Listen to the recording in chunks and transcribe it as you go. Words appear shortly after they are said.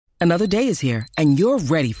Another day is here, and you're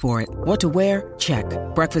ready for it. What to wear? Check.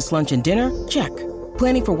 Breakfast, lunch, and dinner? Check.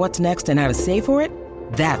 Planning for what's next and how to save for it?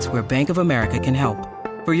 That's where Bank of America can help.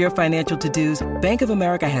 For your financial to-dos, Bank of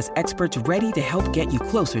America has experts ready to help get you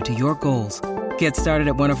closer to your goals. Get started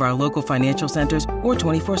at one of our local financial centers or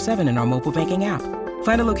 24/7 in our mobile banking app.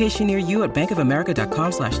 Find a location near you at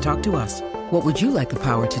bankofamerica.com/talktous. What would you like the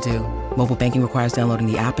power to do? Mobile banking requires downloading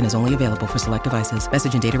the app and is only available for select devices.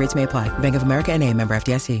 Message and data rates may apply. Bank of America N.A., member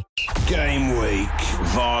FDIC. Game week.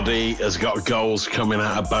 Vardy has got goals coming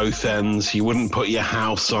out of both ends. You wouldn't put your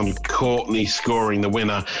house on Courtney scoring the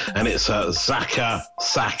winner, and it's Xhaka,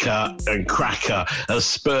 Saka and Cracker as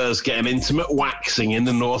Spurs get an intimate waxing in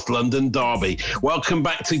the North London derby. Welcome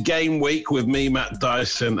back to Game Week with me, Matt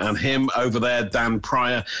Dyson, and him over there, Dan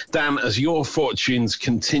Pryor. Dan, as your fortunes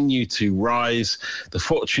continue to rise, the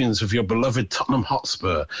fortunes of your beloved Tottenham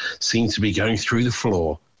Hotspur seem to be going through the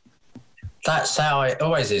floor. That's how it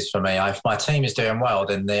always is for me. If my team is doing well,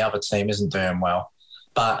 then the other team isn't doing well.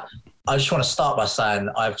 But I just want to start by saying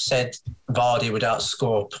I've said Vardy would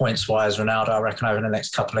outscore points-wise Ronaldo, I reckon, over the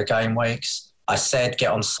next couple of game weeks. I said get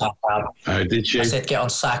on Saka. Oh, did you? I said get on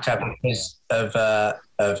Saka because of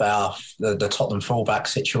the Tottenham fullback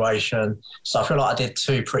situation. So I feel like I did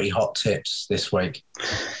two pretty hot tips this week.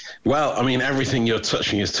 Well, I mean, everything you're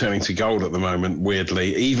touching is turning to gold at the moment,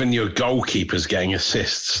 weirdly. Even your goalkeeper's getting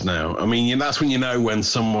assists now. I mean, that's when you know when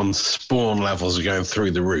someone's spawn levels are going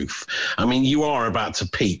through the roof. I mean, you are about to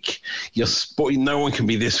peak. No one can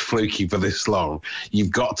be this fluky for this long.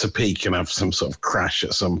 You've got to peak and have some sort of crash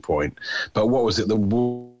at some point. But what was it? The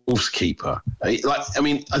Wolves keeper. I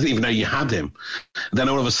didn't even know you had him. Then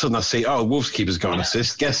all of a sudden I see, Wolves keeper's got an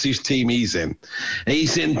assist. Guess whose team he's in?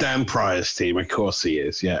 He's in Dan Pryor's team. Of course he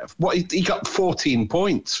is, yeah. He got 14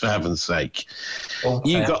 points, for heaven's sake. Okay.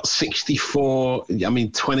 You got 64,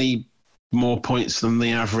 20 more points than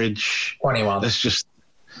the average. 21. That's just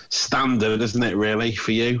standard, isn't it, really,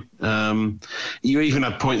 for you? You even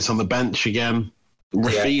had points on the bench again.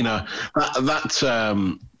 Rafinha,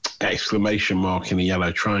 that exclamation mark in a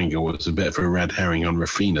yellow triangle was a bit of a red herring on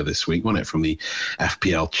Rafinha this week, wasn't it, from the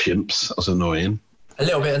FPL chimps? That was annoying. A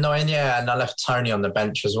little bit annoying, yeah, and I left Tony on the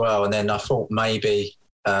bench as well, and then I thought maybe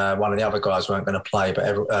one of the other guys weren't going to play,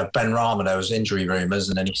 but Ben Rama, there was injury rumours,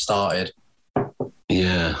 and then he started.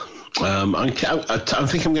 Yeah. I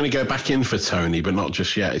think I'm going to go back in for Tony, but not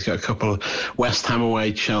just yet. He's got a couple of West Ham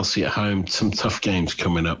away, Chelsea at home, some tough games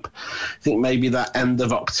coming up. I think maybe that end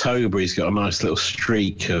of October, he's got a nice little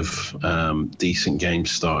streak of decent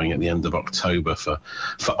games starting at the end of October for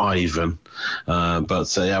Ivan.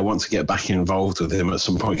 I want to get back involved with him at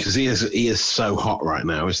some point because he is so hot right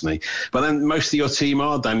now, isn't he? But then most of your team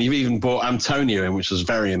are, Dan. You've even brought Antonio in, which I was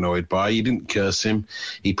very annoyed by. You didn't curse him.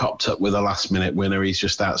 He popped up with a last-minute winner. He's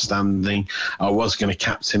just outstanding. I was going to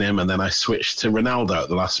captain him, and then I switched to Ronaldo at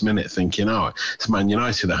the last minute, thinking, it's Man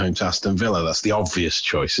United at home to Aston Villa. That's the obvious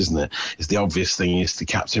choice, isn't it? It's the obvious thing is to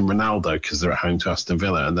captain Ronaldo because they're at home to Aston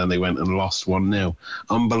Villa, and then they went and lost 1-0.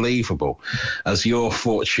 Unbelievable. As your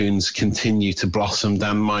fortunes continue to blossom,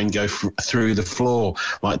 Dan, mine go through the floor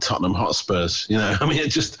like Tottenham Hotspurs. It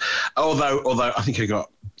just, although I think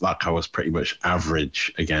I was pretty much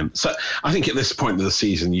average again. So I think at this point of the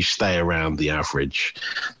season, you stay around the average.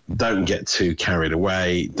 Don't get too carried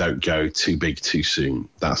away. Don't go too big too soon.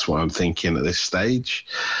 That's what I'm thinking at this stage.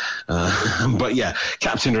 But yeah,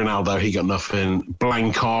 Captain Ronaldo, he got nothing.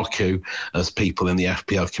 Blankaku, as people in the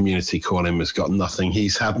FPL community call him, has got nothing.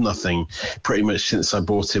 He's had nothing pretty much since I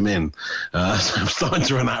brought him in. So I'm starting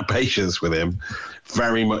to run out of patience with him.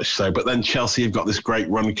 Very much so. But then Chelsea have got this great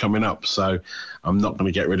run coming up, so I'm not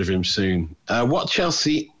going to get rid of him soon. What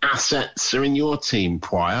Chelsea assets are in your team,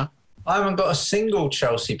 Pryor? I haven't got a single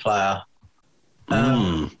Chelsea player. Is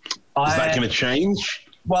that going to change?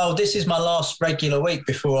 Well, this is my last regular week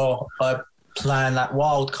before I plan that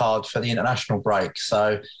wild card for the international break.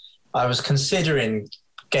 So I was considering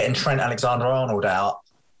getting Trent Alexander-Arnold out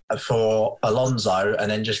for Alonso and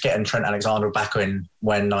then just getting Trent Alexander back in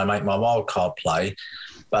when I make my wild card play.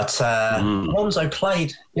 But Alonso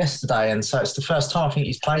played yesterday, and so it's the first time I think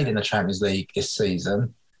he's played in the Champions League this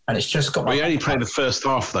season. And it's just got. Well, he only played the first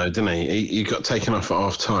half, though, didn't he? He got taken off at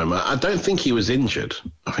half time. I don't think he was injured.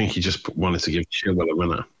 I think he just wanted to give Chilwell a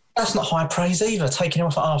winner. That's not high praise either, taking him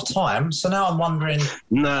off at half time. So now I'm wondering,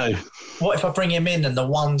 what if I bring him in and the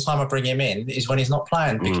one time I bring him in is when he's not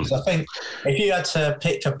playing? Because I think if you had to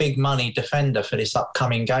pick a big money defender for this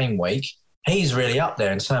upcoming game week, he's really up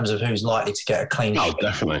there in terms of who's likely to get a clean sheet. Oh,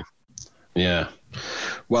 definitely. Yeah.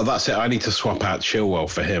 Well, that's it. I need to swap out Chilwell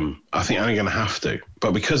for him. I think I'm going to have to.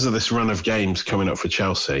 But because of this run of games coming up for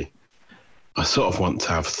Chelsea, I sort of want to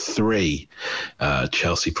have 3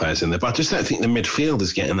 Chelsea players in there, but I just don't think the midfield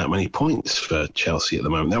is getting that many points for Chelsea at the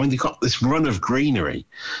moment. I mean, they've got this run of greenery: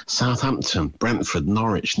 Southampton, Brentford,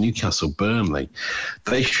 Norwich, Newcastle, Burnley.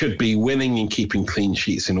 They should be winning and keeping clean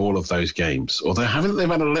sheets in all of those games. Although they've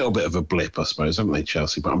had a little bit of a blip, I suppose, haven't they,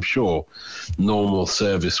 Chelsea? But I'm sure normal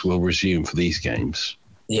service will resume for these games.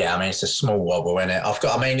 Yeah, I mean, it's a small wobble, isn't it?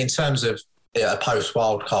 In terms of a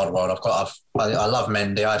post-wildcard world, I love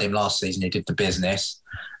Mendy. I had him last season. He did the business.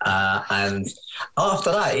 And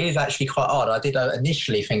after that, it is actually quite hard. I did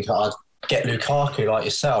initially think I'd get Lukaku like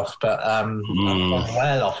yourself, but I'm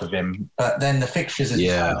well off of him. But then the fixtures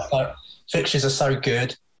are so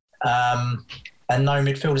good, and no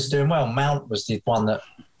midfielders are doing well. Mount was the one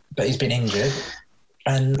but he's been injured.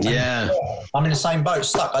 And I'm in the same boat,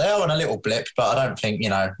 stuck. They're on a little blip, but I don't think,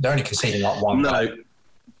 they're only conceding like one. No.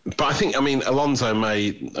 But I think, Alonso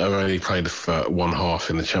may have only played for one half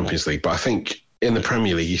in the Champions League, but I think in the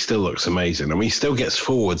Premier League, he still looks amazing. He still gets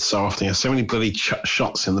forward so often. He has so many bloody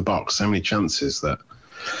shots in the box, so many chances that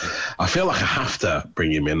I feel like I have to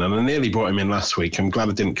bring him in. And I nearly brought him in last week. I'm glad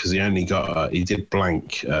I didn't, because he did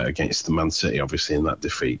blank against the Man City, obviously, in that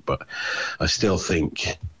defeat. But I still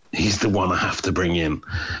think he's the one I have to bring in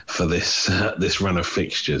for this run of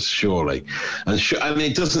fixtures, surely. And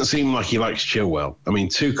it doesn't seem like he likes Chilwell.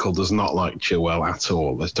 Tuchel does not like Chilwell at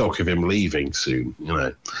all. There's talk of him leaving soon.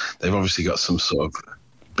 They've obviously got some sort of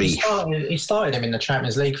beef. He started him in the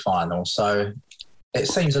Champions League final, so it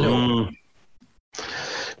seems a little...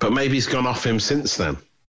 But maybe he's gone off him since then.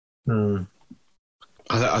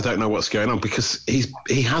 I don't know what's going on, because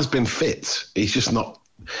he has been fit. He's just not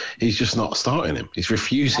starting him. He's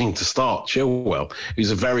refusing to start Chilwell,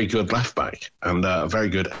 who's a very good left-back and a very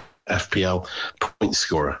good FPL point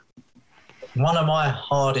scorer. One of my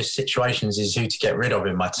hardest situations is who to get rid of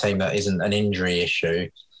in my team that isn't an injury issue,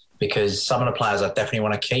 because some of the players I definitely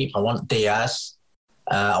want to keep. I want Diaz.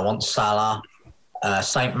 I want Salah.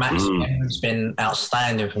 St. Maximin has been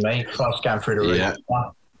outstanding for me. First going through the roof. Yeah.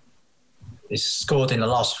 He's scored in the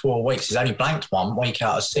last 4 weeks. He's only blanked 1 week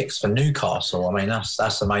out of 6 for Newcastle.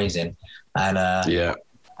 That's amazing. And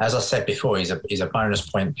as I said before, he's a bonus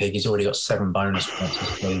point pig. He's already got 7 bonus points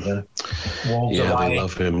this season. They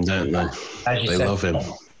love him, don't they? They love him.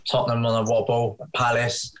 Tottenham on a wobble,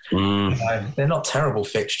 Palace. They're not terrible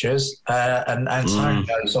fixtures. And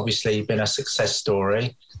Antonio's obviously been a success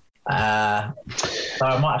story. So I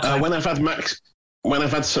might have When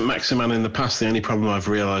I've had St. Maximin in the past, the only problem I've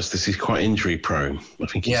realised is he's quite injury prone. I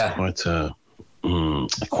think he's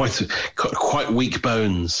quite weak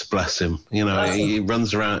bones, bless him. He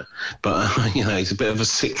runs around, but he's a bit of a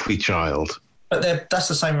sickly child. But that's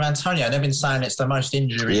the same with Antonio. They've been saying it's the most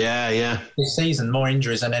injuries. This season, more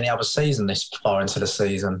injuries than any other season this far into the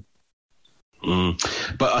season.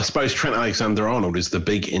 But I suppose Trent Alexander-Arnold is the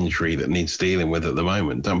big injury that needs dealing with at the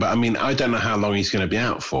moment. But I don't know how long he's going to be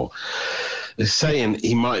out for. They're saying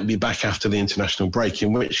he might be back after the international break,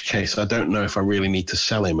 in which case I don't know if I really need to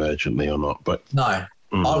sell him urgently or not. But no,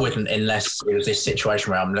 I wouldn't, unless it was this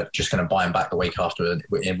situation where I'm just going to buy him back the week after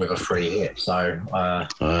with a free hit. So,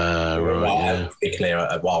 be clear,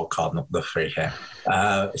 a wild card, not the free hit.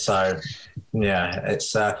 It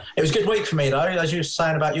was a good week for me though. As you were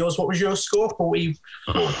saying about yours, what was your score?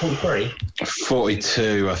 43?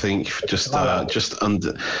 42, I think. Just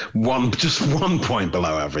under one, just 1 point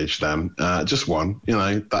below average. Dan, just one.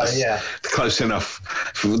 That's close enough.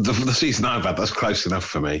 For the season I've had, that's close enough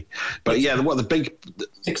for me. But the big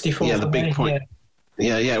 64. Yeah, the big point.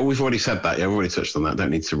 Yeah, we've already said that. Yeah, we've already touched on that. Don't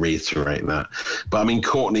need to reiterate that. But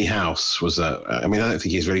Courtney House was I don't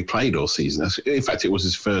think he's really played all season. In fact, it was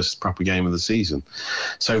his first proper game of the season.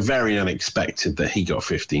 So very unexpected that he got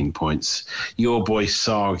 15 points. Your boy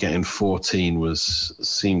Sarr getting 14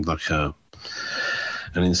 seemed like an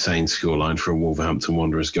insane scoreline for a Wolverhampton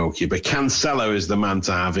Wanderers goalkeeper. Cancelo is the man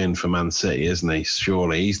to have in for Man City, isn't he?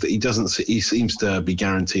 Surely he seems to be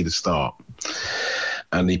guaranteed a start.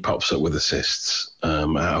 And he pops up with assists.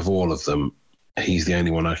 Out of all of them, he's the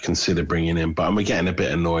only one I consider bringing in. But I'm getting a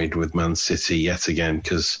bit annoyed with Man City yet again,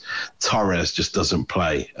 because Torres just doesn't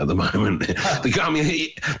play at the moment.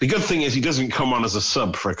 The good thing is he doesn't come on as a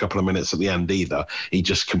sub for a couple of minutes at the end either. He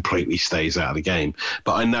just completely stays out of the game.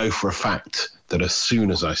 But I know for a fact that as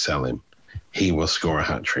soon as I sell him, he will score a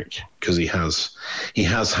hat-trick, because he has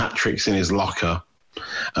hat-tricks in his locker.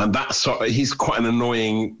 And he's quite an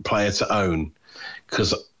annoying player to own,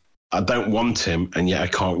 because I don't want him, and yet I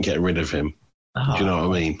can't get rid of him. Do you know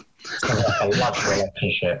what I mean? It's like a love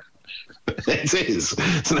relationship. It is.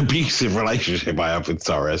 It's an abusive relationship I have with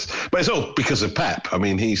Torres, but it's all because of Pep. I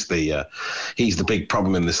mean, he's the big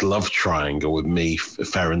problem in this love triangle with me,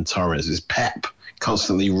 Ferran Torres. Is Pep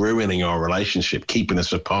constantly ruining our relationship, keeping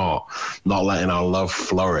us apart, not letting our love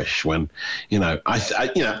flourish. When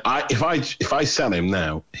if I sell him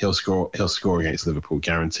now, he'll score against Liverpool,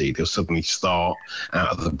 guaranteed. He'll suddenly start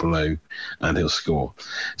out of the blue and he'll score.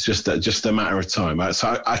 It's just a matter of time.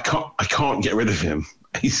 So I can't get rid of him.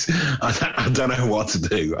 I don't know what to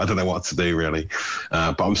do. I don't know what to do, really.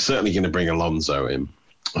 But I'm certainly going to bring Alonso in.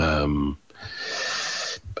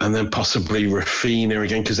 And then possibly Rafinha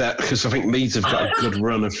again, because I think Leeds have got a good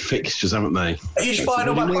run of fixtures, haven't they? Are you just buying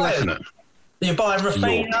all my players? You're buying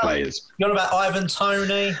Rafinha? Your players. You're on about Ivan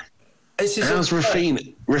Toney? How's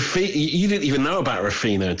Rafinha? You didn't even know about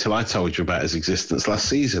Rafinha until I told you about his existence last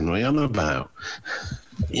season. What are you on about?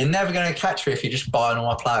 You're never going to catch me if you're just buying all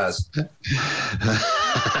my players.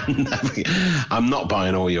 I'm not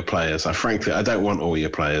buying all your players. Frankly, I don't want all your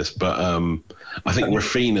players, but I think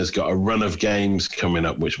Rafinha's got a run of games coming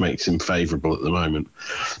up which makes him favourable at the moment,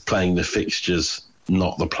 playing the fixtures,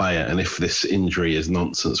 not the player. And if this injury is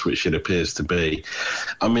nonsense, which it appears to be,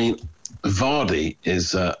 I mean, Vardy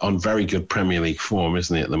is on very good Premier League form,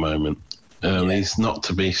 isn't he, at the moment? He's not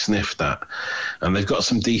to be sniffed at. And they've got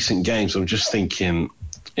some decent games. I'm just thinking,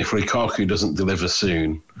 if Lukaku doesn't deliver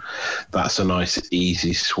soon, that's a nice,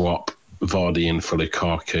 easy swap. Vardy in for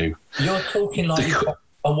Lukaku. You're talking like you've got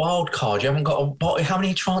a wild card. You haven't got how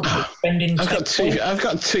many transfers of spending? I've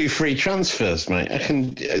got 2 free transfers, mate.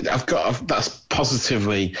 I'm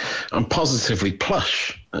positively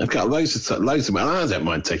plush. I've got loads of them. And I don't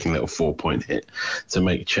mind taking a little 4-point hit to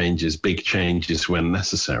make changes, big changes when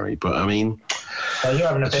necessary. But I mean, so you're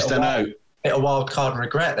having bit of wild card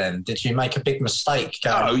regret then? Did you make a big mistake?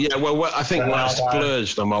 Oh, yeah. Well, I think I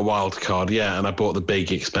splurged on my wild card, and I bought the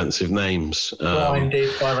big, expensive names.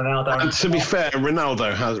 Blinded by Ronaldo. And to be fair,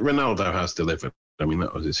 Ronaldo has delivered. I mean,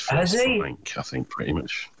 that was his first blank, I think, pretty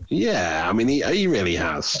much. Yeah, I mean, he really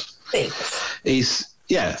has. He's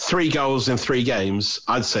 3 goals in 3 games.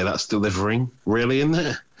 I'd say that's delivering, really, isn't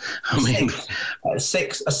it? I mean, a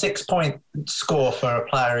 6-point score for a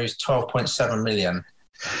player who's 12.7 million.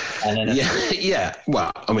 Yeah.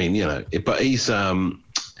 Well, I mean, but he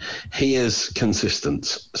is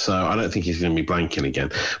consistent, so I don't think he's going to be blanking again.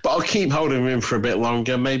 But I'll keep holding him for a bit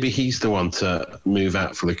longer. Maybe he's the one to move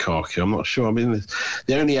out for Lukaku. I'm not sure. I mean,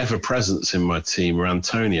 the only ever presence in my team were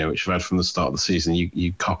Antonio, which I've had from the start of the season.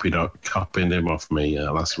 You copied him off me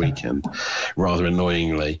last weekend, rather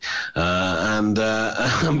annoyingly. But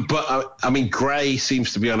I mean, Gray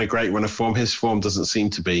seems to be on a great run of form. His form doesn't seem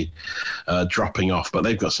to be dropping off, but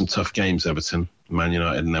they've got some tough games, Everton, Man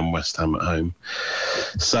United, and then West Ham at home.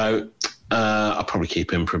 So I'll probably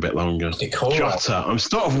keep him for a bit longer. Jota. I'm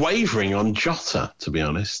sort of wavering on Jota, to be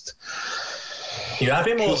honest. You have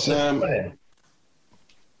him or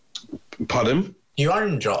pardon? You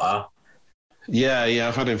own Jota? Yeah,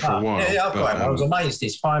 I've had him for a while. Yeah, I've got him. I was amazed.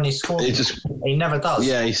 He's finally scored. He never does.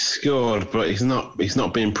 Yeah, he scored, but he's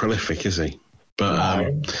not being prolific, is he?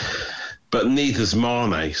 But neither's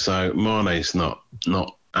Mane. So Mane's not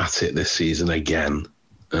at it this season again.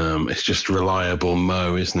 It's just reliable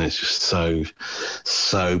Mo, isn't it? It's just so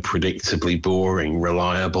predictably boring.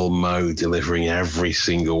 Reliable Mo delivering every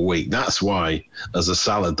single week. That's why, as a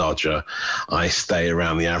Salah dodger, I stay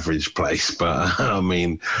around the average place. But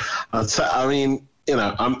I'm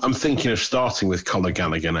thinking of starting with Conor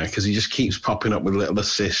Gallagher now because he just keeps popping up with little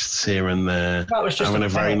assists here and there, having a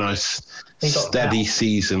very nice, steady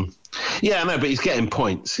season. Yeah, no, but he's getting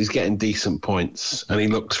points. He's getting decent points, and he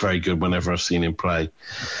looks very good whenever I've seen him play.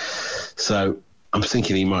 So I'm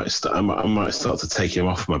thinking I might start to take him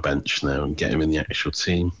off my bench now and get him in the actual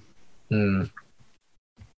team.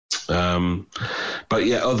 But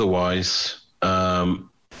yeah, otherwise,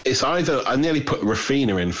 it's either I nearly put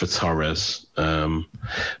Rafinha in for Torres, but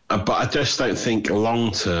I just don't think long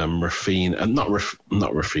term Rafinha, not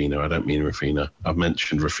Rafinha. I don't mean Rafinha. I've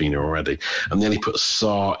mentioned Rafinha already. I nearly put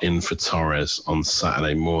Sarr in for Torres on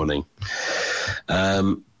Saturday morning,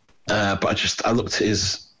 but I looked at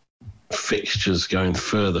his fixtures going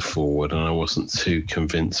further forward, and I wasn't too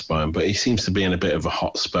convinced by him. But he seems to be in a bit of a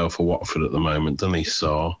hot spell for Watford at the moment, doesn't he,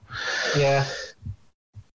 Sarr?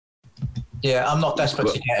 Yeah, I'm not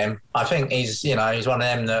desperate to get him. I think he's one of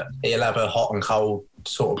them that he'll have a hot and cold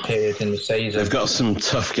sort of period in the season. They've got some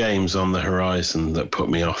tough games on the horizon that put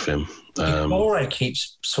me off him. More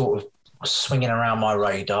keeps sort of swinging around my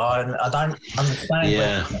radar, and I don't understand.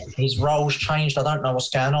 Yeah. His role's changed. I don't know what's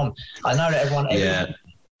going on. I know that everyone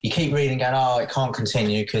you keep reading going, it can't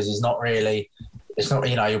continue because he's not really it's not,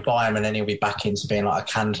 you'll buy him and then he'll be back into being like a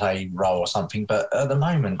Kante role or something. But at the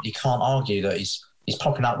moment, you can't argue that he's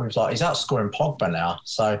popping up with he's outscoring Pogba now.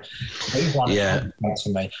 So he's one to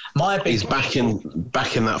me. He's back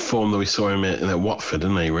in that form that we saw him in at Watford,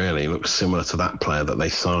 isn't he? Really looks similar to that player that they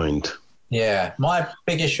signed. Yeah, my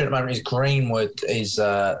big issue at the moment is Greenwood is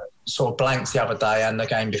sort of blanks the other day and the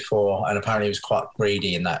game before, and apparently he was quite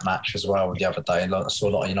greedy in that match as well the other day. I saw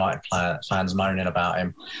a lot of United fans moaning about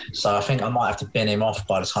him. So I think I might have to bin him off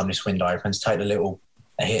by the time this window opens, take a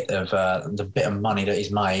hit of the bit of money that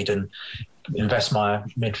he's made and invest my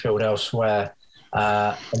midfield elsewhere.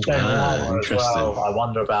 And Ben Rama as well. I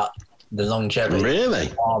wonder about the longevity. Really?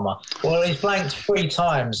 Of Rama. Well, he's blanked 3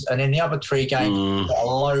 times, and in the other 3 games, he's got a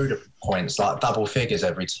load of points, like double figures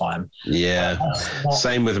every time. Yeah.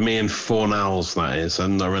 Same with me and Fornals, that is.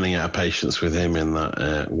 I'm not running out of patience with him in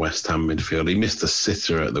that West Ham midfield. He missed a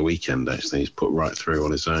sitter at the weekend, actually. He's put right through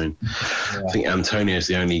on his own. Yeah. I think Antonio's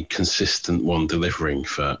the only consistent one delivering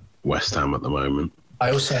for West Ham at the moment. I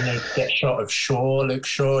also need to get shot of Luke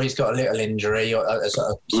Shaw. He's got a little injury, but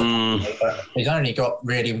he's only got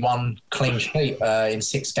really 1 clean sheet in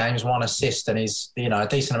 6 games, 1 assist, and he's a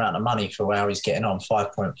decent amount of money for how he's getting on,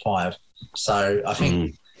 5.5. So I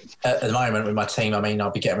think at the moment with my team, I'll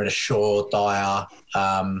be getting rid of Shaw, Dyer,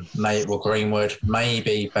 Greenwood,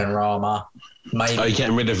 maybe Benrahma. Maybe. Oh, you're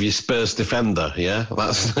getting rid of your Spurs defender, yeah?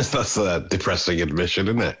 That's a depressing admission,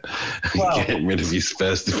 isn't it? Well, getting rid of your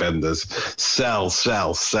Spurs defenders. Sell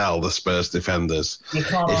the Spurs defenders.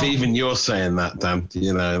 If even you're saying that, Dan,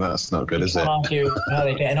 that's not good, is it? You can't argue how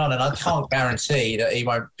they're getting on, and I can't guarantee that he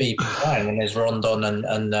won't be playing when there's Rondon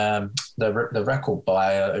and the record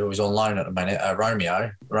buyer who was on loan at the minute,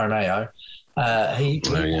 Romeo.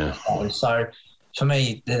 So for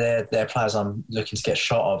me, they're players I'm looking to get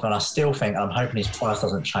shot of, and I still think, I'm hoping his price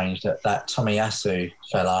doesn't change, that Tommy Asu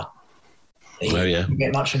fella, he didn't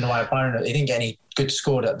get much in the way of bonus. He didn't get any good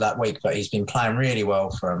score that week, but he's been playing really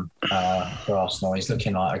well for Arsenal. He's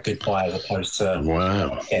looking like a good buy as opposed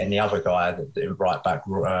to getting the other guy, the right back,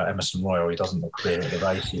 Emerson Royal. He doesn't look clear at the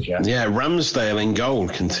races yet. Yeah, Ramsdale in goal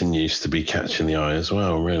continues to be catching the eye as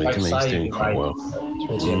well, really. He's doing quite well.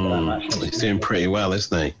 He's doing pretty well,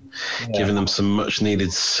 isn't he? Yeah. Giving them some much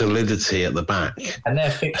needed solidity at the back. And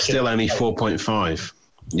their fixtures still only 4.5.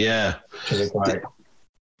 Yeah.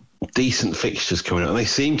 Decent fixtures coming up. They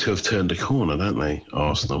seem to have turned a corner, don't they,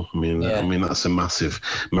 Arsenal? I mean, that's a massive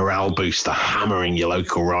morale booster, hammering your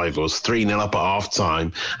local rivals, 3-0 up at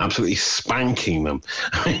half-time, absolutely spanking them.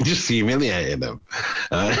 I mean, just humiliating them.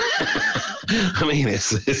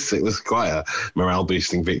 It was quite a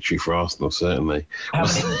morale-boosting victory for Arsenal, certainly. How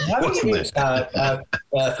many years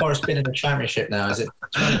Forest been in the Championship now? Is it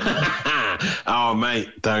 20? Oh,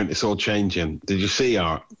 mate, don't. It's all changing. Did you see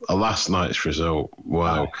our last night's result?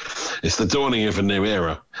 Wow. It's the dawning of a new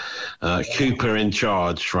era. Cooper in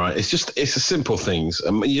charge, right? It's a simple things.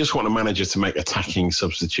 You just want a manager to make attacking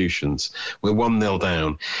substitutions. We're 1-0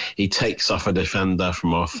 down. He takes off a defender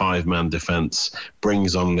from our 5-man defence,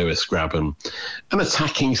 brings on Lewis Grabban. An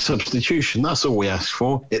attacking substitution, that's all we ask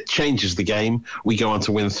for. It changes the game. We go on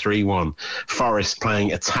to win 3-1. Forest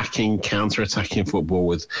playing attacking, counter-attacking football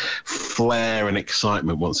with flair and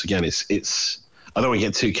excitement once again. It's I don't want to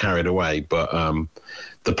get too carried away, but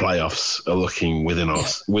the playoffs are looking within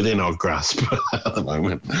our grasp at the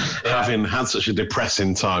moment. Yeah. Having had such a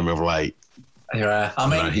depressing time of late. Yeah,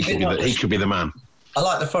 he could be the man. I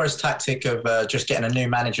like the Forest tactic of just getting a new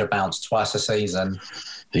manager bounce twice a season.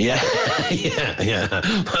 Yeah,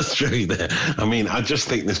 that's true there. I mean, I just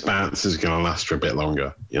think this bounce is going to last for a bit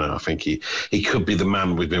longer. I think he could be the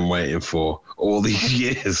man we've been waiting for all these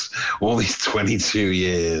years, all these 22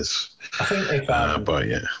 years. I think if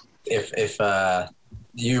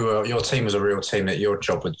your team was a real team, that your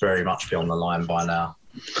job would very much be on the line by now.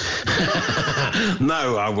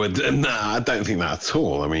 No, I don't think that at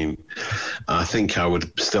all. I mean, I think I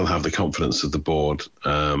would still have the confidence of the board.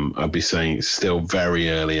 I'd be saying it's still very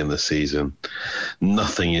early in the season.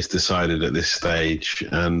 Nothing is decided at this stage.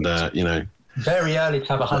 And, very early to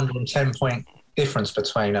have a 110-point difference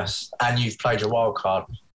between us, and you've played your wild card.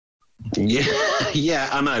 Yeah,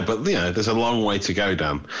 I know, but there's a long way to go,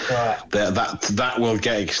 Dan. Right. That will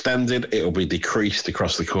get extended. It will be decreased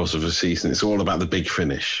across the course of the season. It's all about the big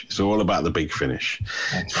finish.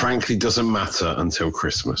 Okay. Frankly, doesn't matter until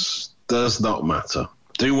Christmas. Does not matter.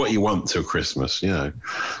 Do what you want till Christmas.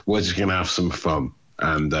 We're just gonna have some fun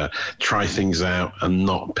and try things out and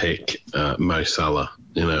not pick Mo Salah.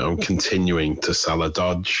 I'm continuing to Salah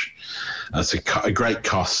dodge. That's a great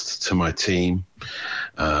cost to my team.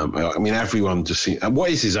 Everyone just seems... What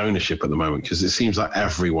is his ownership at the moment? Because it seems like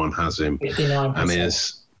everyone has him. 59%. And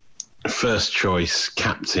is... first choice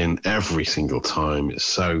captain every single time. It's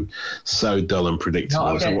so dull and predictable.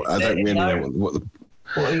 I don't really know what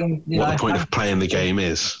the point of playing the game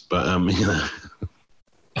is. But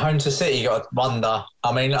home to City, you got to wonder.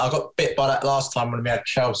 I mean, I got bit by that last time when we had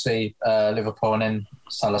Chelsea, Liverpool, and then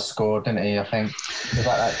Salah scored, didn't he? I think it was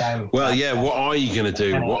like that game. Well, yeah. What are you going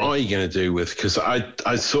to do? What are you going to do with? Because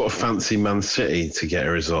I sort of fancy Man City to get a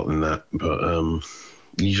result in that, but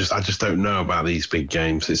I just don't know about these big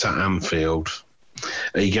games. It's at Anfield.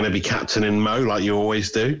 Are you going to be captaining Mo like you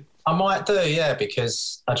always do? I might do, yeah,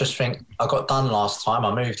 because I just think I got done last time.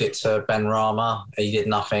 I moved it to Ben Rama. He did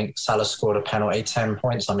nothing. Salah scored a penalty, 10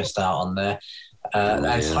 points I missed out on there.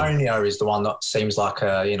 Antonio is the one that seems like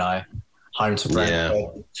home to Brentford. Yeah.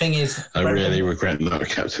 Thing is, I really regret not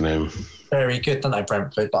captaining him. Very good, don't they,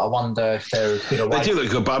 Brentford? But I wonder if they're good away. They do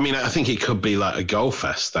look good, but I mean, I think it could be like a goal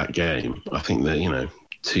fest, that game. I think that,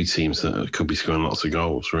 two teams that could be scoring lots of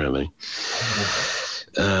goals, really.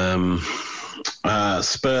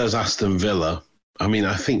 Spurs, Aston Villa. I mean,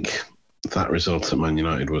 I think that result at Man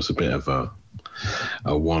United was a bit of a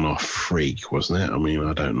one-off freak, wasn't it? I mean,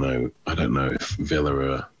 I don't know if Villa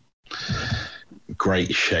are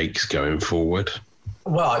great shakes going forward.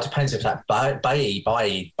 Well, it depends if that Bailey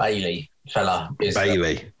fella is...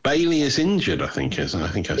 Bailey is injured, I think,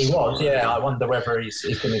 isn't he? He was, yeah. I wonder whether he's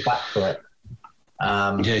going to be back for it.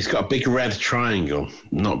 He's got a big red triangle,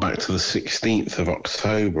 not back to the 16th of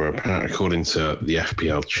October, apparently, according to the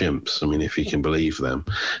FPL chimps. I mean, if you can believe them.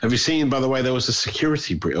 Have you seen, by the way, there was a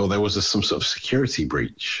security breach, or there was some sort of security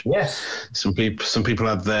breach? Yes. Some people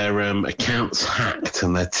had their accounts hacked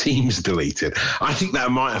and their teams deleted. I think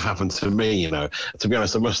that might have happened to me, To be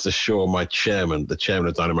honest, I must assure the chairman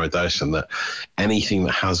of Dynamo Dyson, that anything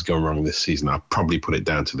that has gone wrong this season, I'll probably put it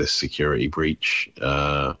down to this security breach.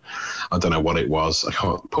 I don't know what it was. I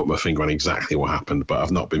can't put my finger on exactly what happened, but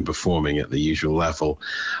I've not been performing at the usual level,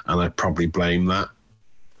 and I'd probably blame that.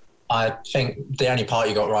 I think the only part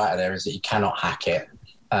you got right there is that you cannot hack it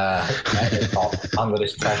under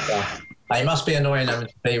this pressure. It must be annoying having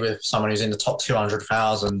to be with someone who's in the top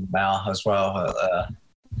 200,000 now as well.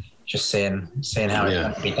 Just seeing how it's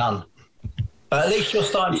going to be done. But at least you're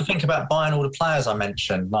starting to think about buying all the players I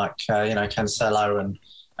mentioned, like Cancelo and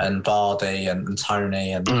Vardy and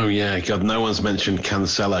Tony. Oh, yeah, God, no one's mentioned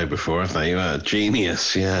Cancelo before, have they? You're a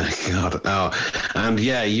genius, yeah, God. Oh. And,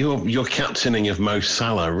 yeah, your captaining of Mo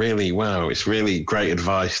Salah, really, wow, it's really great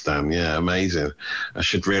advice, Dan, yeah, amazing. I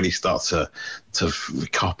should really start to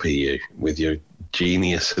copy you with your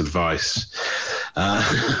genius advice. I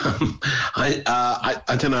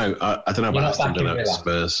don't know. I don't know about Aston Villa at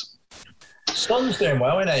Spurs. Son's doing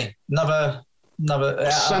well, isn't he? Another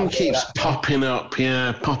Son keeps popping up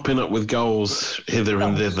with goals hither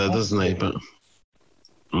and thither, doesn't he? But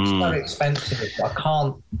it's so expensive. I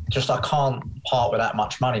can't part with that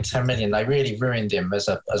much money. 10 million. They really ruined him as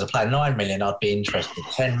a player. 9 million, I'd be interested.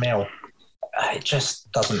 10 mil, it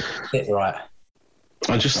just doesn't fit right.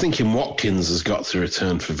 I'm just thinking Watkins has got to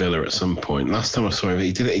return for Villa at some point. Last time I saw him,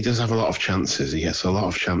 he does have a lot of chances. He gets a lot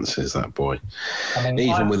of chances, that boy. I mean,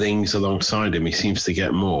 even with Ings alongside him, he seems to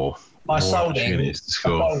get more. I sold Ings,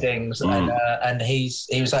 and he's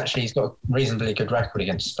got a reasonably good record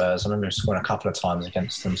against Spurs. I remember him scoring a couple of times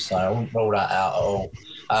against them, so I wouldn't rule that out at all.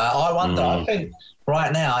 I wonder, I think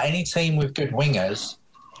right now, any team with good wingers,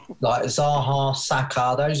 like Zaha,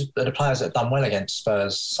 Saka, those are the players that have done well against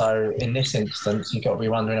Spurs. So in this instance, you've got to be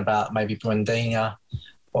wondering about maybe Buendía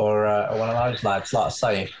or one of those lads. Like I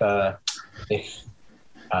say, if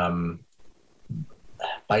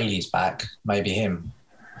Bailey's back, maybe him.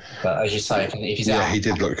 But as you say, if he's out... Yeah, he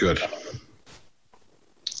did look good.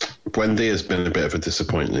 Buendia's been a bit of a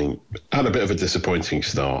disappointing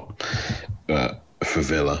start for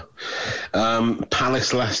Villa.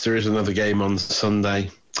 Palace Leicester is another game on Sunday.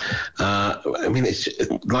 I mean, it's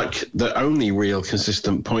like the only real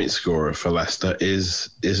consistent point scorer for Leicester is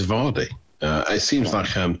Vardy. It seems like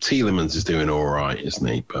Tielemans is doing all right, isn't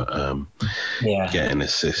he? But getting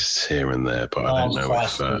assists here and there. But I don't know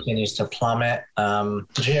if continues to plummet.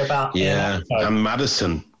 Did you hear about? Yeah, and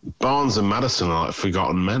Maddison, Barnes and Maddison are like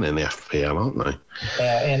forgotten men in the FPL, aren't they?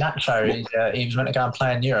 Yeah, Iheanacho, he was meant to go and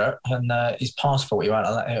play in Europe, and his passport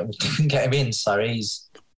didn't get him in, so he's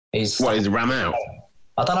what? He's ran out.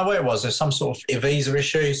 I don't know what it was. There's some sort of visa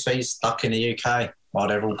issue, so he's stuck in the UK. Well,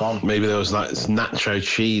 they're all gone. Maybe there was like nacho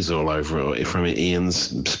cheese all over it. From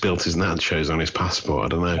Ian's spilt his nachos on his passport. I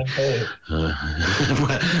don't know.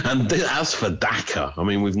 And as for Daka, I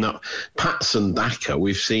mean, Patson Daka,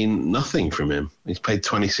 we've seen nothing from him. He's played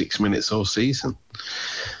 26 minutes all season.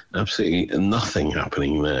 Absolutely nothing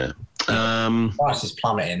happening there. Price is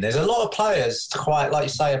plummeting. There's a lot of players, quite like you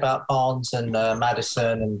say about Barnes and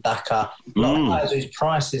Madison and Daka. A lot of players whose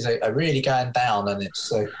prices are really going down, and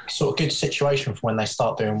it's a sort of good situation for when they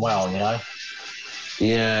start doing well, you know?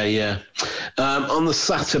 Yeah. On the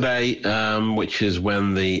Saturday, which is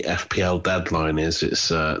when the FPL deadline is, it's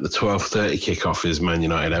the 12:30 kickoff is Man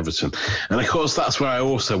United Everton, and of course that's where I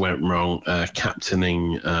also went wrong.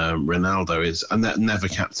 Captaining Ronaldo is I never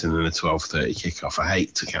captain in a 12:30 kickoff. I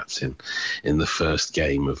hate to captain in the first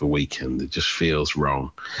game of a weekend. It just feels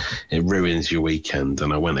wrong. It ruins your weekend,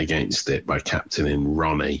 and I went against it by captaining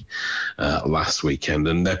Ronnie last weekend,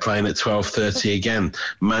 and they're playing at 12:30 again.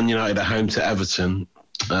 Man United at home to Everton.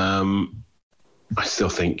 I still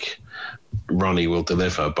think Ronnie will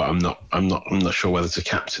deliver, but I'm not sure whether to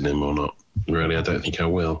captain him or not. Really, I don't think I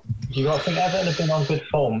will. You got to think Everton have been on good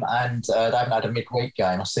form, and they haven't had a midweek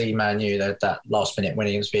game. I see Man U that last minute win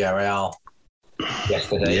against Villarreal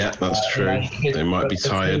yesterday. Yeah, that's true. They might be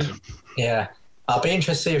tired. Yeah. I'll be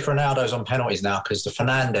interested to see if Ronaldo's on penalties now, because the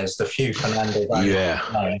few Fernandes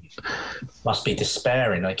must be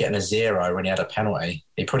despairing, like getting a 0 when he had a penalty.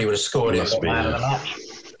 He probably would have scored it at man of the match.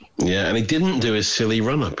 Yeah, and he didn't do his silly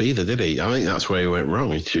run-up either, did he? I think that's where he went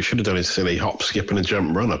wrong. He should have done his silly hop, skip and a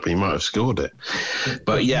jump run-up, and he might have scored it.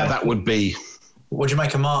 But yeah, that would be... What do you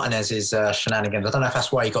make of Martinez's shenanigans? I don't know if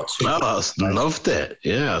that's why he got 2. Oh, I loved it.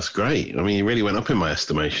 Yeah, that's great. I mean, he really went up in my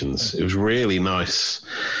estimations. It was really nice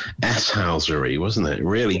S-housery, wasn't it?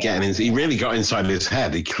 Really getting in. He really got inside his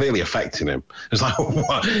head. He clearly affected him. It's like,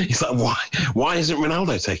 what? He's like, why? Why isn't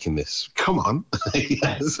Ronaldo taking this? Come on.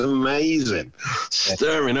 It's amazing.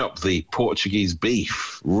 Stirring up the Portuguese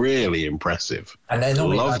beef. Really impressive. And then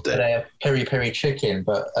loved it. Peri chicken,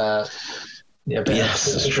 but...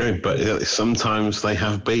 yes, it's true. But sometimes they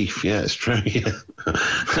have beef. Yeah, it's true. Yeah.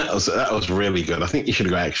 That was really good. I think you should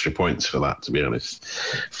have got extra points for that, to be honest.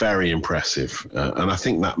 Very impressive. And I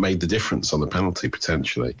think that made the difference on the penalty,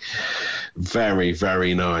 potentially. Very,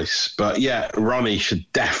 very nice. But yeah, Ronnie should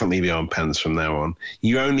definitely be on pens from now on.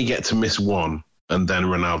 You only get to miss one, and then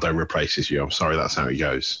Ronaldo replaces you. I'm sorry, that's how it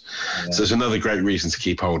goes. Yeah. So there's another great reason to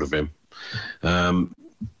keep hold of him.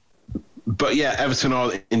 But yeah, Everton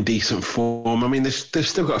are in decent form. I mean, they've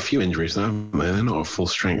still got a few injuries, though, haven't they? They're not at full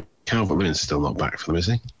strength. Calvert-Lewin's still not back for them, is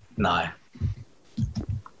he? No.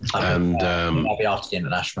 And I'll be after the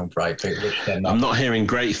international break. I'm not hearing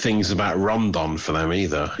great things about Rondon for them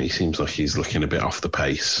either. He seems like he's looking a bit off the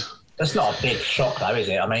pace. That's not a big shock, though, is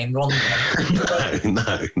it? I mean, Rondon...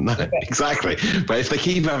 No, exactly. But if they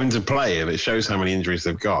keep having to play him, it shows how many injuries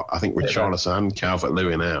they've got. I think Richarlison and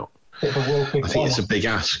Calvert-Lewin out. I think it's a big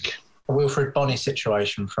ask. A Wilfred Bonney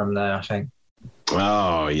situation from there, I think.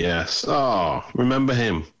 Oh, yes. Oh, remember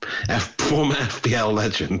him? Former FPL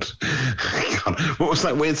legend. God, what was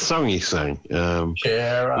that weird song he sang?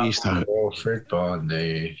 Cheer up, Wilfred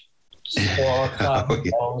Bonney.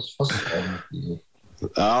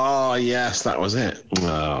 Oh, yes, that was it.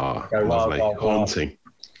 Oh, lovely. Haunting.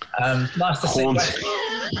 Nice to see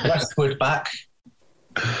Westwood back.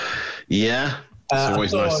 Yeah. It's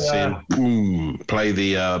always nice to see him play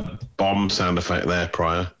the bomb sound effect there,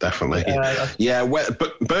 Pryor, definitely.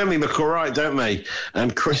 But Burnley look all right, don't they?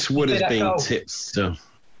 And Chris Wood has been tipped.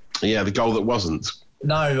 The goal that wasn't.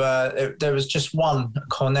 No, there was just one.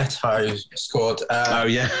 Cornetto scored. Oh,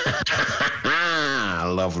 yeah.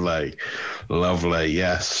 Lovely,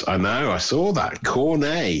 yes. I know, I saw that.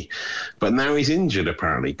 Cornet. But now he's injured,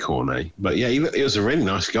 apparently, Cornet. But yeah, it was a really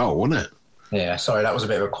nice goal, wasn't it? Yeah, sorry, that was a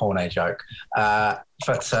bit of a Cornet joke.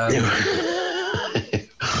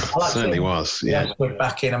 Certainly was, yeah. We're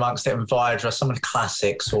back in amongst it, and Vydra, some of the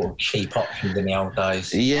classic sort of cheap options in the old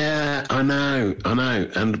days. Yeah, I know.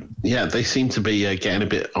 And yeah, they seem to be getting a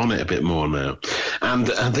bit on it a bit more now. And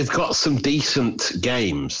they've got some decent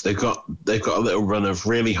games. They've got a little run of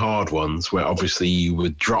really hard ones where obviously you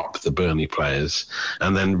would drop the Burnley players,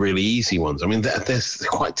 and then really easy ones. I mean, they're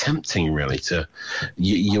quite tempting, really, to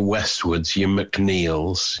your Westwoods, your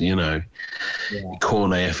McNeils,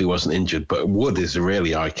 Cornet if he wasn't injured. But Wood is a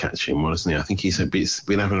really eye-catching one, isn't he? I think he's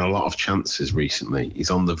been having a lot of chances recently. He's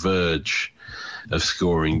on the verge of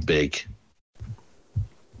scoring big.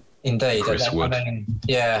 Indeed. Chris Wood.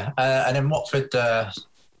 And in Watford,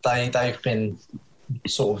 they've been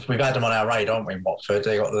sort of... We've had them on our radar, haven't we, in Watford?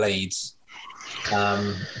 They got Leeds.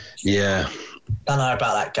 Yeah. Don't know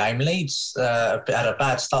about that game. Leeds had a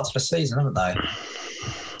bad start to the season, haven't they?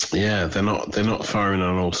 Yeah, they're not firing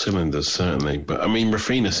on all cylinders, certainly. But I mean,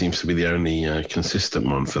 Rafinha seems to be the only consistent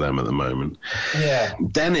one for them at the moment. Yeah.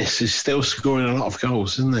 Dennis is still scoring a lot of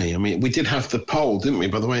goals, isn't he? I mean, we did have the poll, didn't we?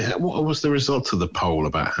 By the way, what was the result of the poll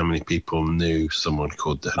about how many people knew someone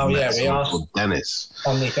called Dennis? We asked called Dennis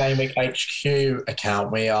on the Game Week HQ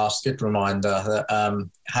account. We asked, good reminder, that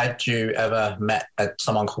had you ever met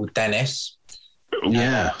someone called Dennis?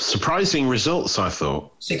 Yeah, surprising results, I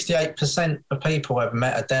thought. 68% of people have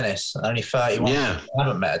met a Dennis, and only 31%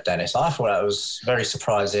 haven't met a Dennis. I thought that was very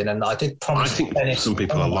surprising, and I did promise. I think Dennis some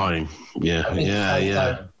people are lying. Yeah. So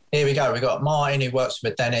here we go. We got Martin, who works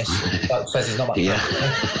with Dennis, but says he's not much. Yeah,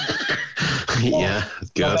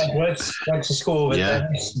 good. Edwards went to school with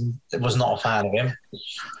Dennis, and was not a fan of him.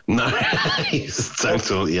 No, he's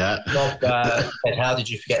total. Rob said, "How did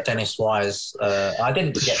you forget Dennis Wise?" I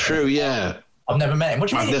didn't forget. It's true. Yeah. I've never met him. What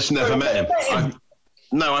do you mean? I've just never met him.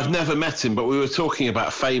 I've never met him, but we were talking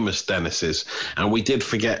about famous Dennises, and we did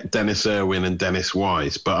forget Dennis Irwin and Dennis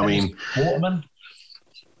Wise. But Dennis I mean, Waterman.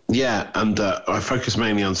 Yeah, and I focus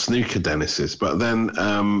mainly on snooker Dennises. But then,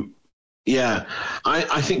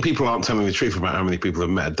 I think people aren't telling the truth about how many people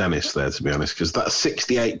have met a Dennis there, to be honest, because that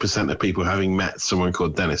 68% of people having met someone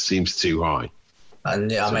called Dennis seems too high.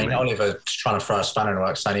 And Oliver was trying to throw a spanner in the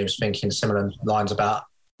works, saying he was thinking similar lines about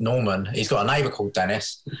Norman. He's got a neighbour called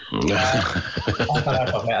Dennis. I don't know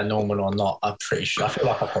if I've met a Norman or not. I'm pretty sure. I feel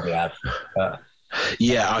like I probably have.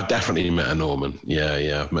 Yeah, I've definitely met a Norman.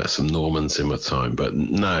 Yeah, I've met some Normans in my time. But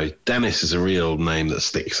no, Dennis is a real name that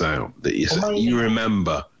sticks out. That you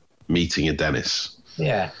remember meeting a Dennis.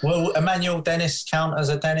 Yeah. Will Emmanuel Dennis count as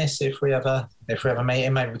a Dennis if we ever meet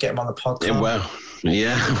him? Maybe we get him on the podcast.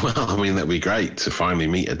 I mean, that'd be great to finally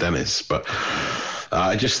meet a Dennis. But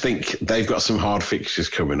I just think they've got some hard fixtures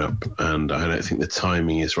coming up, and I don't think the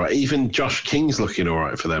timing is right. Even Josh King's looking all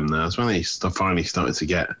right for them now as well. He's finally starting to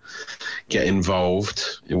get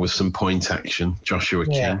involved with some point action. Joshua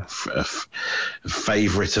King, a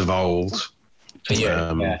favourite of old. For you,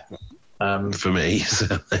 for me.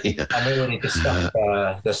 And we already discussed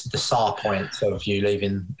the SAR points of you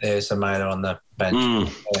leaving Zamela on the bench.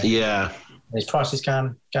 His price is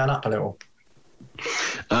going up a little.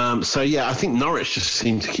 I think Norwich just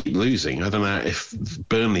seem to keep losing. I don't know if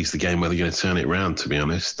Burnley's the game where they're going to turn it round, to be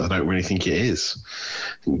honest. I don't really think it is.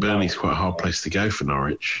 I think Burnley's quite a hard place to go for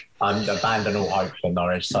Norwich. I'm abandoned all hope for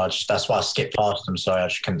Norwich, so that's why I skipped past them. Sorry, I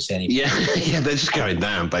just couldn't see any. Yeah, they're just going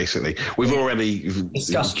down, basically. We've already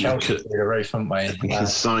discussed Chelsea through the roof, haven't we?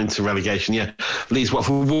 Consigned to relegation, Leeds, what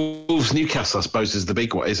for Wolves, Newcastle, I suppose, is a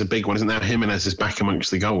big one, isn't it? Now Jimenez is back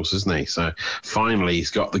amongst the goals, isn't he? So finally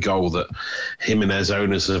he's got the goal that Jimenez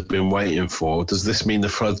owners have been waiting for. Does this mean the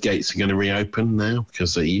floodgates are going to reopen now?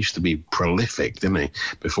 Because he used to be prolific, didn't he,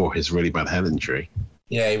 before his really bad head injury?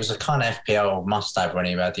 Yeah, he was a kind of FPL must-have when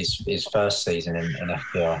he had his first season in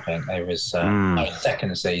FPL, I think. It was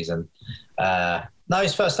second season.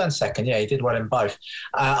 His first and second. Yeah, he did well in both.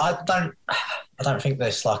 I don't think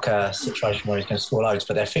there's like a situation where he's going to score loads,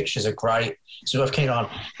 but their fixtures are great. So worth keeping on.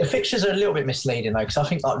 The fixtures are a little bit misleading, though, because I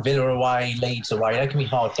think like Villa away, Leeds away, they can be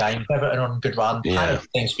hard games. Everton on a good run. Yeah.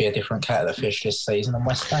 Seems to be a different kettle of fish this season than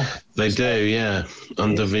West Ham. They do, yeah.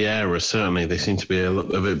 Under Vieira, certainly. They seem to be a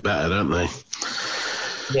bit better, don't they?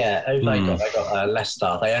 Yeah, they got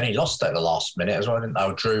Leicester. They only lost at the last minute as well, didn't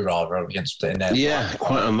they? Drew rather against it in there. Yeah,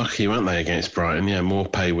 quite unlucky, weren't they, against Brighton? Yeah,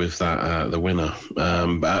 Morpay with that the winner.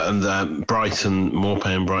 And Brighton,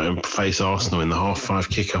 Morpay and Brighton face Arsenal in the 5:30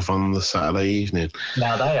 kickoff on the Saturday evening.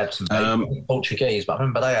 Now they had some Portuguese, but I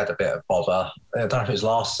remember they had a bit of bother. I don't know if it was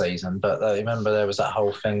last season, but I remember there was that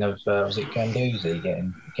whole thing of was it Ganduzi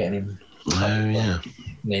getting him? Oh yeah,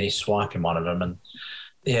 nearly swiping one of them, and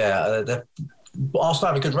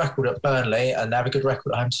Arsenal have a good record at Burnley and they have a good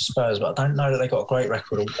record at home to Spurs, but I don't know that they got a great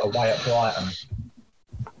record away at Brighton.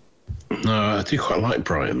 No, I do quite like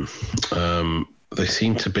Brighton. They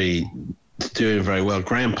seem to be doing very well.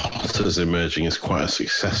 Graham Potter's emerging as quite a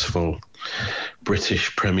successful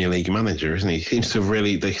British Premier League manager, isn't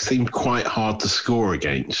he? They seem quite hard to score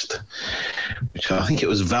against, which I think it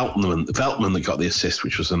was Veltman that got the assist,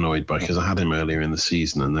 which was annoyed by, because I had him earlier in the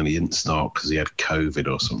season and then he didn't start because he had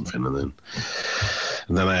COVID or something, and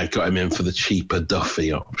then I got him in for the cheaper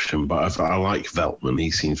Duffy option. But I like Veltman; he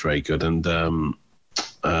seems very good. And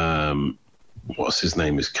what's his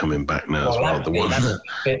name is coming back now as well. The one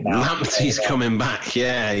Lamptey's coming back.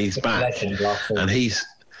 Yeah, he's back, and he's.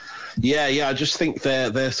 Yeah. I just think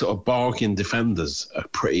their sort of bargain defenders are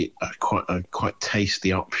quite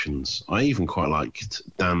tasty options. I even quite liked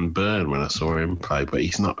Dan Burn when I saw him play, but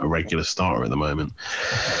he's not a regular starter at the moment.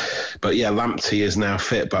 But yeah, Lamptey is now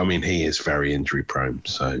fit, but I mean he is very injury prone.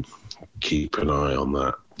 So keep an eye on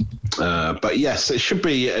that. But yes, it's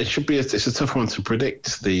a tough one to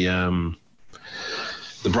predict, the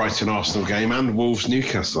Brighton Arsenal game and Wolves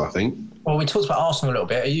Newcastle, I think. Well, we talked about Arsenal a little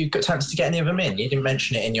bit. Are you tempted to get any of them in? You didn't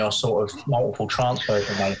mention it in your sort of multiple transfers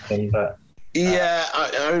and everything, but... Yeah,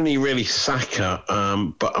 only really Saka.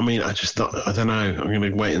 But I mean, I don't know. I'm going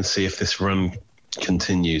to wait and see if this run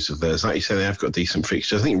continues of theirs. Like you say, they have got decent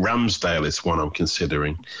fixtures. I think Ramsdale is one I'm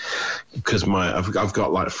considering because I've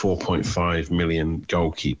got like 4.5 million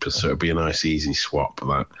goalkeepers, so it'd be a nice easy swap of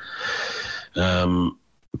that.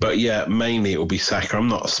 But yeah, mainly it will be Saka. I'm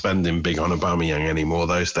not spending big on Aubameyang anymore.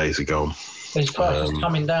 Those days are gone. His price is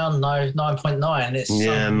coming down now, 9.9. It's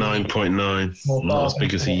 9.9. Not as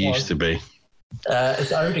big as he used to be.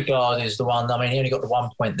 Odegaard is the one. I mean, he only got the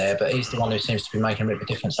 1 point there, but he's the one who seems to be making a bit of a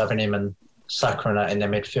difference, having him and Saka in their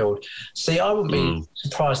midfield. See, I wouldn't be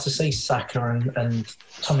surprised to see Saka and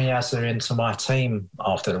Tomiyasu into my team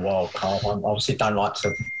after the wild card. I obviously don't like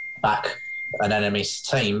to back an enemy's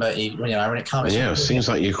team, but when it comes, it seems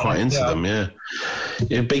like you're quite into them. Yeah,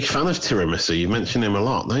 you're a big fan of Tiramisu. You mention him a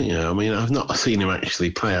lot, don't you? I mean, I've not seen him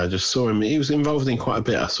actually play. I just saw him. He was involved in quite a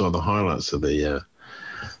bit. I saw the highlights of the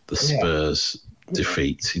Spurs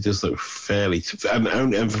defeat. He does look fairly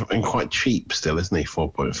and quite cheap still, isn't he?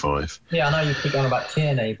 4.5. Yeah, I know you keep on about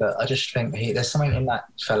Tierney, but I just think there's something in that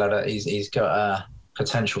fella that he's got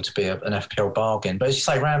potential to be an FPL bargain. But as you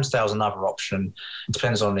say, Ramsdale's another option. It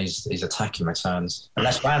depends on his attacking returns.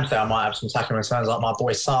 Unless Ramsdale might have some attacking returns like my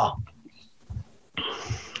boy Sarr.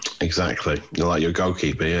 Exactly. You're like your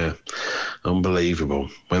goalkeeper, yeah. Unbelievable.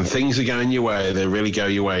 When things are going your way, they really go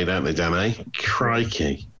your way, don't they, Danny?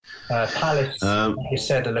 Crikey. Palace, like you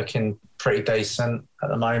said, are looking pretty decent at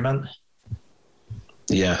the moment.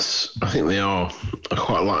 Yes, I think they are.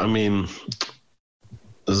 I mean,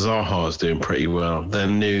 Zaha's doing pretty well. Their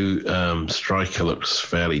new striker looks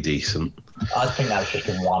fairly decent. I think that was just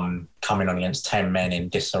a one coming on against 10 men in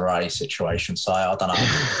disarray situation. So I don't know.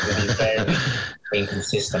 It's very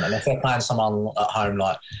inconsistent. And if they're playing someone at home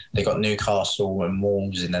like they've got Newcastle and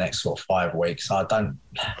Wolves in the next sort of 5 weeks,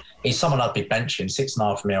 he's someone I'd be benching.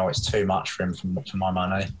 6.5 mil is too much for him for my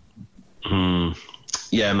money.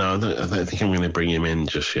 Yeah, no, I don't think I'm going to bring him in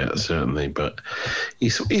just yet, certainly. But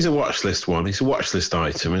he's a watch list one. He's a watch list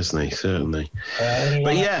item, isn't he? Certainly.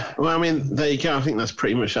 But yeah, well, I mean, there you go. I think that's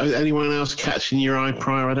pretty much. Anyone else catching your eye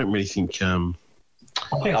prior? I don't really think. I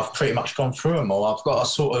think I've pretty much gone through them all. I've got a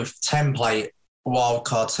sort of template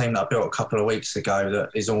wildcard team that I built a couple of weeks ago that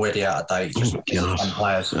is already out of date. Just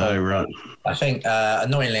players. Oh, right. I think,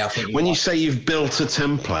 annoyingly, when you say you've built a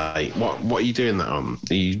template, what are you doing that on?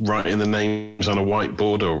 Are you writing the names on a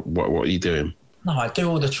whiteboard, or what are you doing? No, I do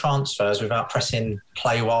all the transfers without pressing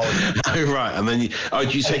play wild. Oh, right. And then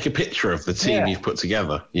do you take a picture of the team you've put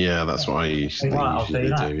together? Yeah, that's what I usually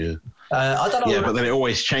do, yeah. I don't know. Yeah, but then it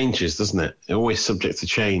always changes, doesn't it? It's always subject to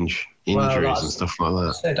change, injuries and stuff like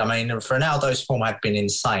that. I mean, for Ronaldo's form had been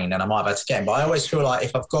insane, and I might have had to get him. But I always feel like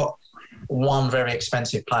if I've got one very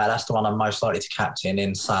expensive player, that's the one I'm most likely to captain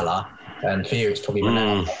in Salah. And for you, it's probably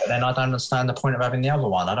Ronaldo. But then I don't understand the point of having the other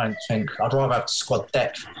one. I'd rather have squad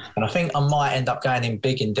depth. And I think I might end up going in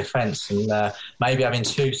big in defence and maybe having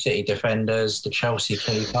 2 City defenders, the Chelsea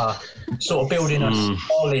keeper, sort of building a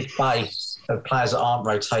solid base of players that aren't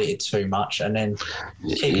rotated too much, and then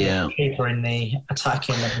keeping the keeper in the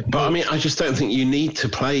attacking. But I mean, I just don't think you need to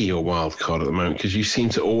play your wild card at the moment because you seem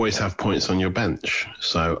to always have points on your bench.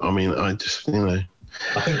 So, I mean, I just,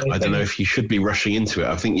 I don't know if you should be rushing into it.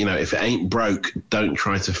 I think, if it ain't broke, don't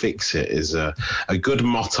try to fix it is a good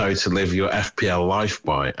motto to live your FPL life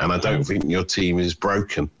by. And I don't think your team is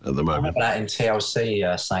broken at the moment. I remember that in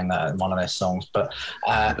TLC saying that in one of their songs. But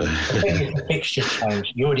I think the fixture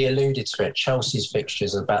change. You already alluded to it. Chelsea's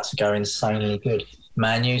fixtures are about to go insanely good.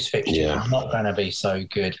 Man U's fixtures are not going to be so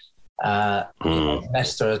good.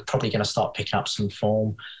 Leicester are probably going to start picking up some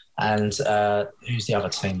form. And who's the other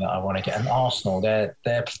team that I want to get? And Arsenal, their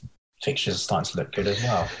fixtures are starting to look good as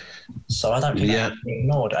well. So I don't think that can be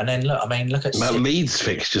ignored. And then look at Leeds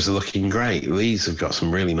fixtures are looking great. Leeds have got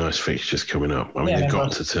some really nice fixtures coming up. I mean, they've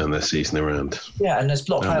got to turn their season around. Yeah, and there's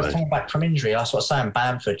a lot of players coming back from injury. That's what I'm saying.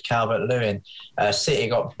 Bamford, Calvert-Lewin, City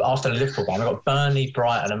got, after the Liverpool game, they've got Burnley,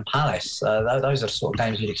 Brighton and Palace. Those are the sort of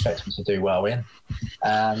games you'd expect them to do well in.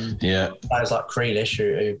 Players like Grealish,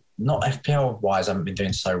 who not FPL-wise haven't been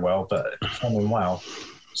doing so well, but performing well.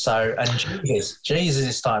 So, and Jesus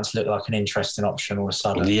is starting to look like an interesting option all of a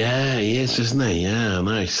sudden. Yeah, he is, isn't he? Yeah, I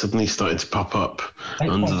know. He's suddenly starting to pop up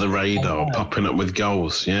under the radar, popping up with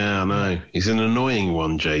goals. Yeah, I know. He's an annoying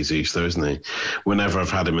one, Jesus, though, isn't he? Whenever I've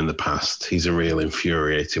had him in the past, he's a real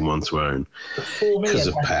infuriating one to own because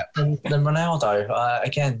of Pep. Then Ronaldo,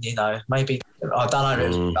 again, maybe, I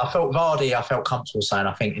don't know. I felt Vardy, I felt comfortable saying,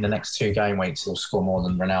 I think in the next 2 game weeks he'll score more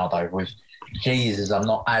than Ronaldo. With Jesus, I'm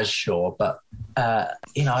not as sure, but I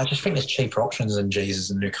just think there's cheaper options than Jesus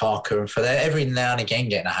and Lukaku, and for every now and again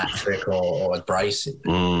getting a hat trick or a brace,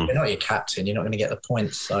 you're not your captain, you're not going to get the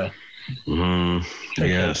points. So yeah,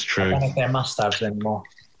 it's true. I don't know if they're must-haves anymore.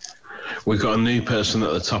 We've got a new person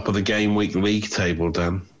at the top of the game week league table,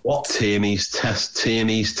 Dan. What? Tierney's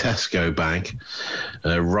Tesco bag.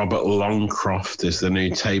 Robert Longcroft is the new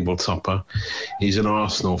table topper. He's an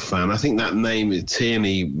Arsenal fan. I think that name,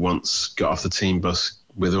 Tierney, once got off the team bus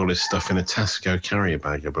with all his stuff in a Tesco carrier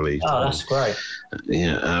bag, I believe. Oh, that's great.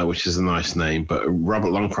 Yeah, which is a nice name. But Robert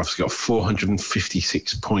Longcroft's got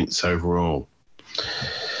 456 points overall.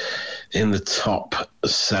 In the top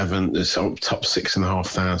 7, top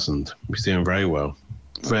 6,500. He's doing very well.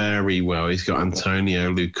 Very well. He's got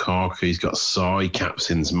Antonio, Lukaku. He's got Sai,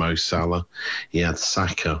 captains Mo Salah. He had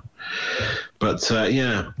Saka. But,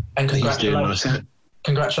 yeah. And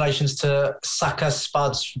congratulations to Saka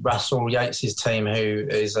Spuds, Russell Yates' team, who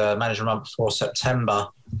is manager a month before September.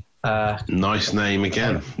 Nice name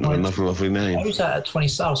again. Another lovely name. Who's that at 20?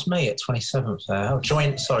 That was me at 27th there.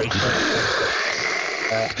 Joint.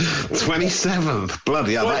 27th.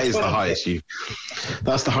 Bloody hell, that is the highest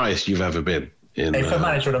that's the highest you've ever been. For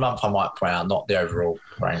manager of the month, I might point out, not the overall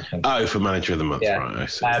ranking. Oh, for manager of the month, right, I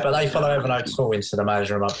see. But they follow Evernote Tour into the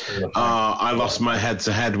manager of the month. I lost my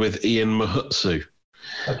head-to-head with Ian Mahutsu.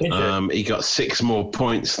 He got 6 more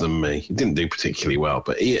points than me. He didn't do particularly well,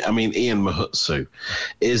 but Ian Mahutsu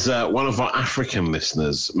is one of our African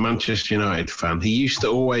listeners, Manchester United fan. He used to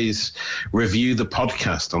always review the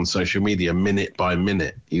podcast on social media minute by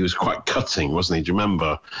minute. He was quite cutting, wasn't he? Do you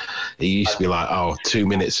remember? He used to be like, 2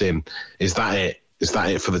 minutes in, is that it? Is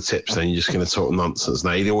that it for the tips? Then you're just going to talk nonsense.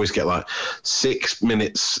 Now, he'd always get like 6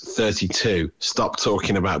 minutes 32, stop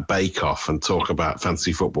talking about Bake Off and talk about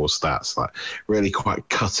fantasy football stats, like really quite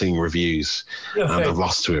cutting reviews. And I've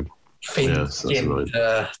lost to him. Presenter,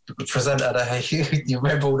 you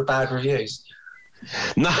remember all the bad reviews?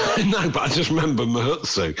 No, but I just remember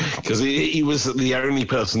Mahutsu because he was the only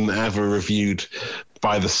person that ever reviewed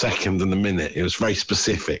by the second and the minute. It was very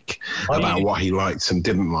specific about what he liked and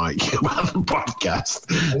didn't like about the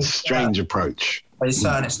podcast. Strange approach. Are you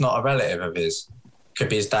certain it's not a relative of his? Could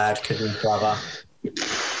be his dad, could be his brother.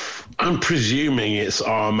 I'm presuming it's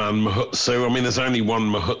our man Mahutsu. I mean, there's only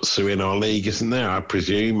one Mahutsu in our league, isn't there? I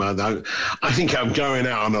presume. I think I'm going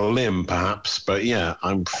out on a limb, perhaps, but yeah,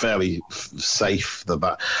 I'm fairly safe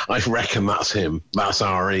that I reckon that's him. That's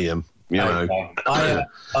our Ian.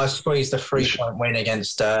 I squeezed a 3-point win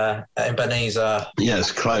against Ebenezer. Yeah,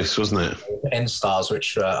 it's close, wasn't it? In Stars,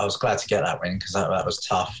 which I was glad to get that win because that was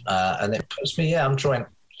tough. And it puts me, I'm joint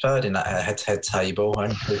third in that head-to-head table. Who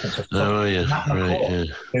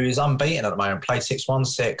is unbeaten at the moment, played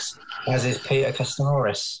 6-1-6, as is Peter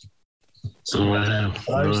Castanoris. Wow,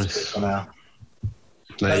 nice.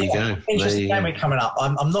 There you go. Interesting game week coming up.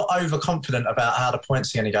 I'm not overconfident about how the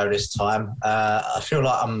points are going to go this time. I feel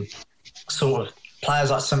like I'm sort of players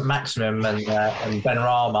like St. Maximum and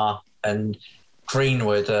Benrahma and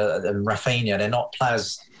Greenwood and Rafinha. They're not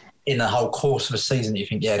players in the whole course of the season that you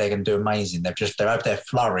think, they're going to do amazing. They have their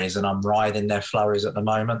flurries, and I'm riding their flurries at the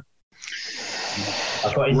moment.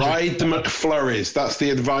 Ride the McFlurries. That's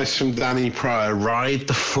the advice from Danny Pryor. Ride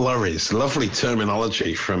the flurries. Lovely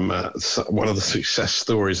terminology from one of the success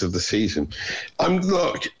stories of the season. I'm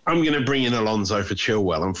going to bring in Alonso for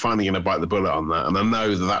Chilwell. I'm finally going to bite the bullet on that. And I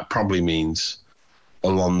know that probably means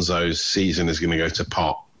Alonso's season is going to go to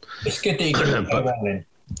pot. It's good that you can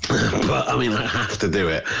But, I mean, I have to do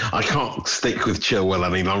it. I can't stick with Chilwell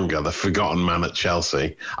any longer, the forgotten man at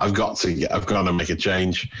Chelsea. I've got to make a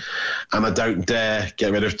change. And I don't dare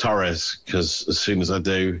get rid of Torres, because as soon as I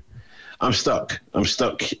do, I'm stuck. I'm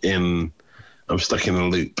stuck in a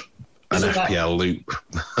loop, an FPL loop.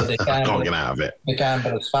 I can't get out of it. The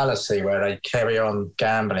gambler's fallacy, where they carry on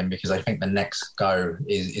gambling because they think the next go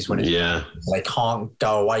is when it's... Yeah. They can't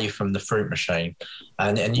go away from the fruit machine.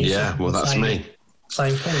 And that's me.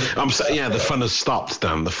 Same thing. The fun has stopped,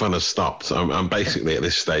 Dan. The fun has stopped. I'm basically at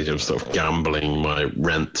this stage. I'm sort of gambling my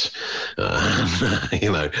rent. I'm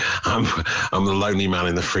the lonely man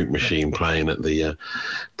in the fruit machine, playing at the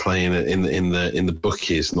in the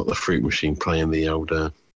bookies, not the fruit machine, playing the old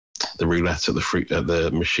roulette at the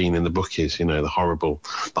machine in the bookies. You know, the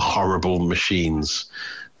horrible machines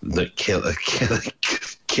that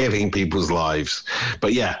killing people's lives.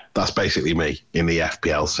 But yeah, that's basically me in the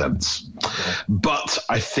FPL sense. But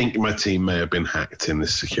I think my team may have been hacked in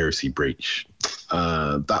this security breach.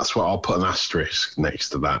 That's what I'll put an asterisk next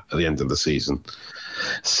to that at the end of the season.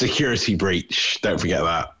 Security breach, don't forget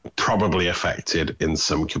that. Probably affected in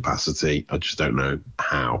some capacity. I just don't know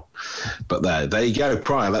how. But there you go.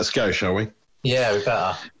 Prior, let's go, shall we? Yeah, we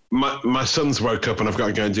better. My son's woke up and I've got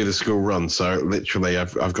to go and do the school run. So literally,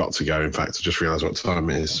 I've got to go. In fact, I just realised what time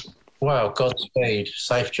it is. Well, Godspeed.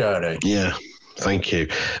 Safe journey. Yeah, thank you.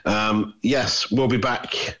 Yes, we'll be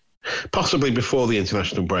back possibly before the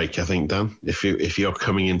international break, I think, Dan. If you're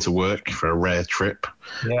coming into work for a rare trip,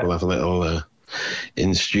 we'll have a little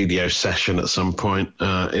in-studio session at some point.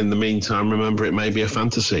 In the meantime, remember, it may be a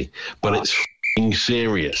fantasy, but it's f***ing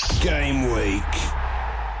serious. Game week.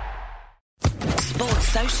 Sports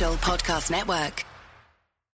Social Podcast Network.